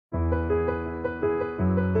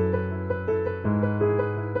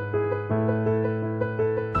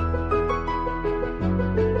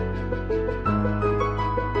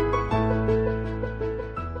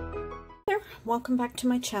welcome back to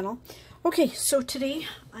my channel. Okay, so today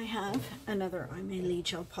I have another Aimeili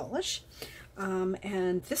Gel Polish,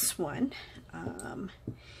 and this one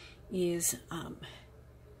is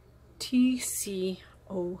TC06,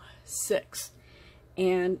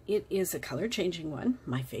 and it is a color changing one,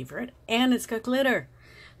 my favorite, and it's got glitter,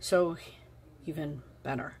 so even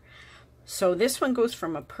better. So this one goes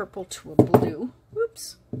from a purple to a blue.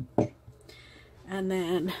 Oops. And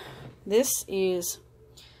then this is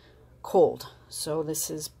cold, so this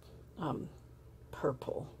is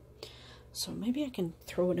purple. So maybe I can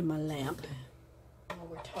throw it in my lamp while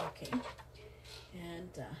we're talking and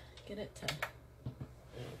get it to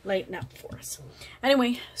lighten up for us.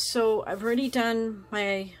 Anyway, so I've already done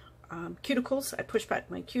my cuticles. I pushed back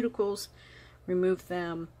my cuticles, removed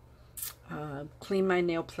them, cleaned my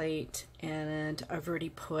nail plate, and I've already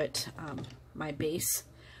put my base,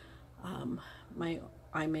 my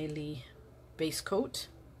Aimeili base coat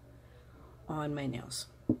on my nails.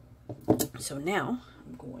 So now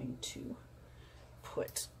I'm going to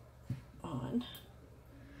put on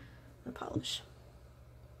the polish.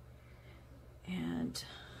 And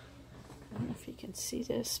I don't know if you can see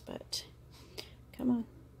this, but come on,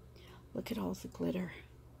 look at all the glitter.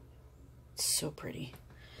 It's so pretty.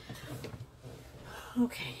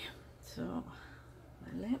 Okay, so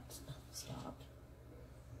my lamps stopped.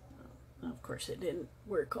 Of course it didn't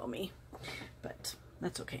work on me, but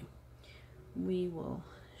that's okay. We will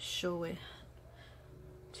show it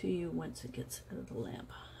to you once it gets out of the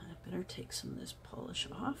lamp. I better take some of this polish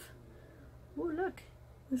off. Oh, look,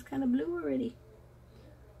 it's kind of blue already.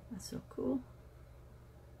 That's so cool.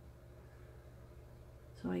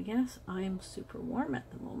 So I guess I'm super warm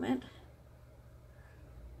at the moment.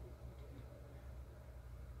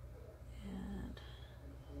 And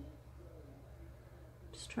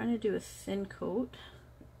just trying to do a thin coat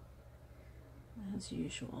as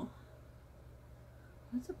usual.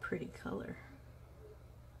 That's a pretty color.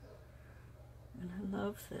 And I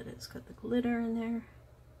love that it's got the glitter in there.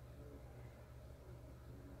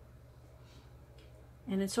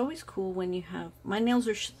 And it's always cool when you have, my nails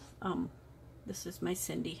are, this is my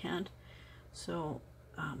Cindy hand. So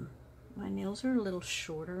my nails are a little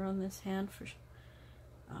shorter on this hand.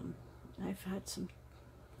 I've had some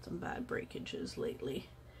bad breakages lately.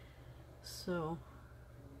 So,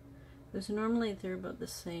 because normally they're about the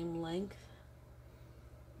same length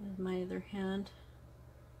as my other hand,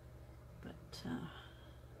 but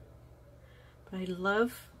I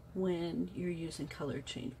love when you're using color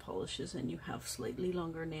change polishes and you have slightly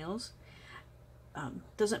longer nails.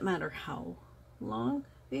 Doesn't matter how long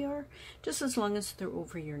they are, just as long as they're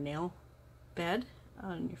over your nail bed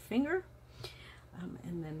on your finger,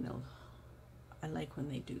 and then I like when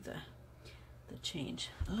they do the change.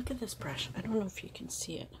 Look at this brush. I don't know if you can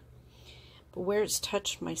see it, but where it's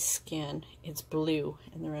touched my skin, it's blue,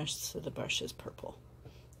 and the rest of the brush is purple.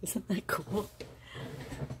 Isn't that cool?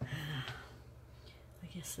 I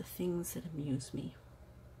guess the things that amuse me.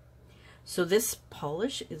 So this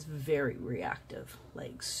polish is very reactive,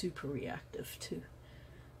 like super reactive to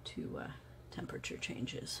temperature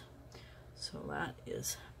changes. So that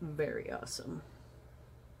is very awesome.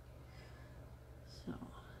 So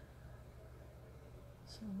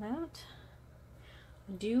that,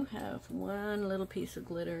 I do have one little piece of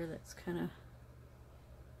glitter that's kind of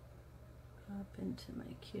up into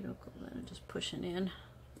my cuticle that I'm just pushing in.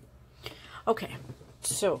 Okay,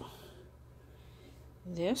 so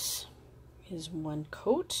this is one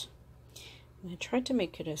coat, and I tried to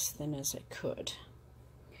make it as thin as I could.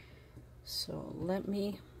 So let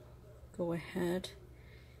me go ahead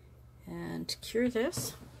and cure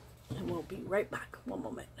this, and we'll be right back. One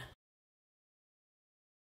moment.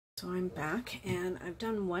 So I'm back, and I've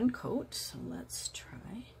done one coat, so let's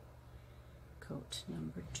try coat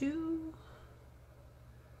number 2.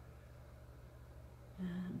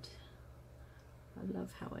 And I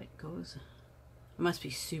love how it goes. It must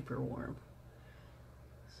be super warm.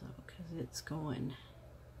 So, because it's going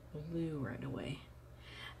blue right away.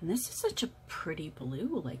 And this is such a pretty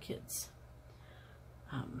blue, like it's,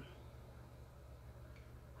 I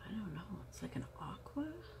don't know, it's like an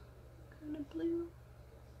aqua kind of blue.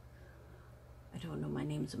 I don't know my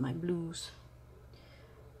names of my blues.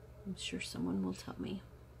 I'm sure someone will tell me.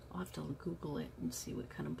 I'll have to Google it and see what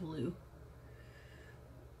kind of blue.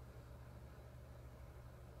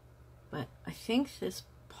 But I think this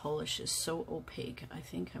polish is so opaque, I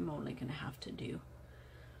think I'm only going to have to do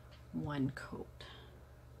one coat.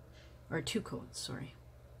 Or 2 coats, sorry.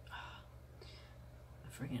 I'm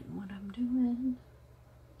forgetting what I'm doing.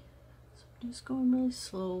 So I'm just going really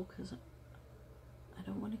slow because I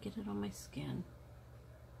don't want to get it on my skin.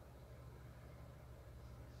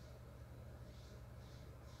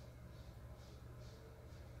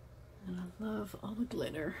 I love all the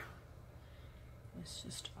glitter. It's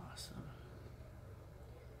just awesome.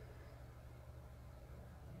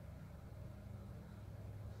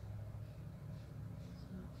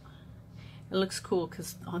 It looks cool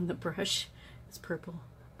because on the brush it's purple,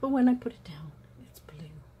 but when I put it down, it's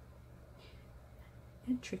blue.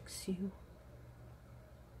 It tricks you.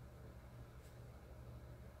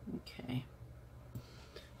 Okay,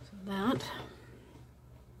 so that,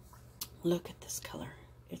 look at this color.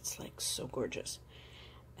 It's like so gorgeous.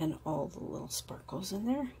 And all the little sparkles in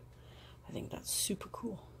there. I think that's super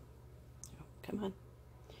cool. Oh, come on.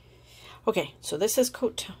 Okay, so this is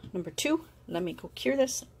coat number 2. Let me go cure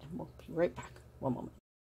this and we'll be right back. One moment.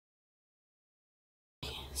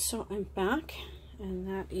 So I'm back, and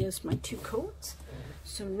that is my 2 coats.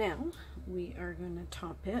 So now we are going to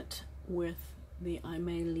top it with the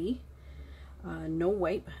Aimeili No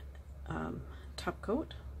Wipe top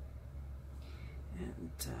coat.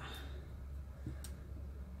 And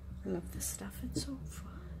I love this stuff. It's so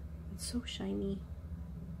fun. It's so shiny.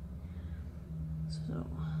 So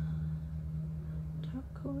top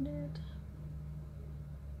coated.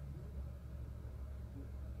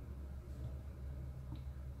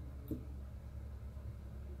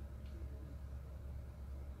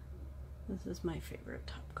 This is my favorite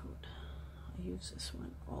top coat. I use this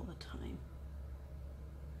one all the time.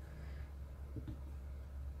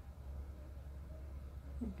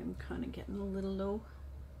 I think I'm kind of getting a little low.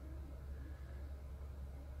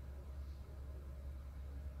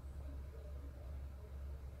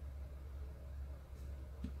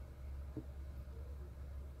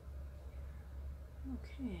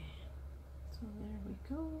 Okay, so there we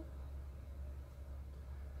go.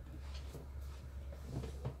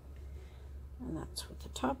 And that's with the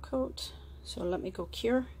top coat. So let me go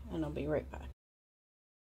cure and I'll be right back.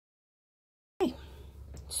 Okay,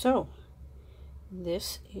 so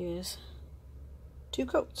this is 2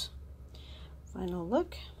 coats. Final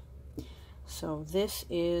look. So this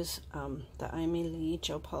is the Aimeili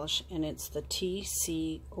Gel Polish, and it's the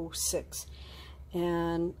TC06.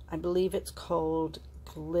 And I believe it's called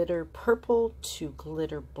Glitter Purple to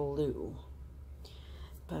Glitter Blue.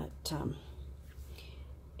 But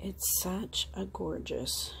it's such a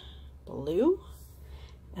gorgeous blue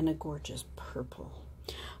and a gorgeous purple.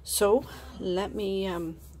 So let me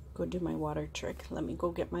go do my water trick. Let me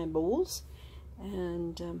go get my bowls,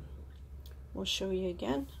 and we'll show you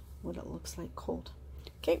again what it looks like cold.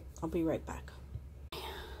 Okay, I'll be right back.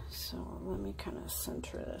 So let me kind of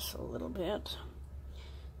center this a little bit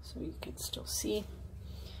so you can still see.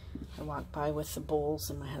 I walked by with the bowls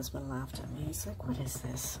and my husband laughed at me. He's like, what is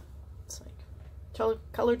this? It's like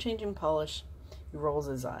color changing polish. He rolls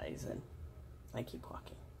his eyes and I keep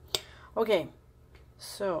walking. Okay,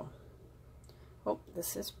 so, oh,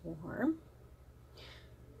 this is warm.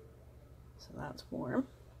 So that's warm.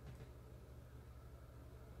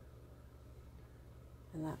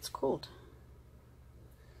 And that's cold.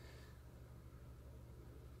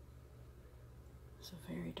 So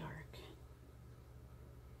very dark.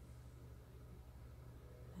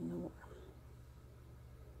 And the warm.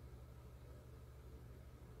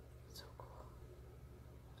 So cool.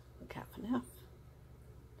 Look, half and half.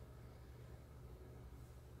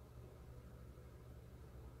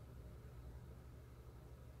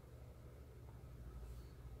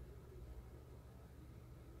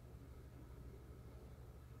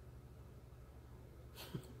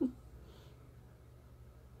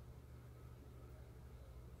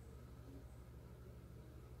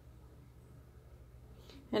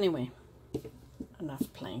 Anyway,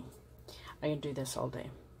 enough playing. I can do this all day.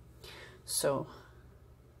 So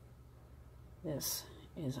this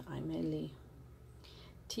is Aimeili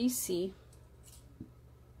TC06.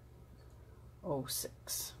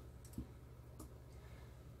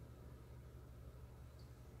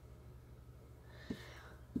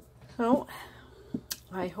 So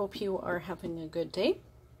I hope you are having a good day.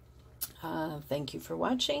 Thank you for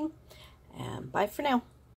watching, and bye for now.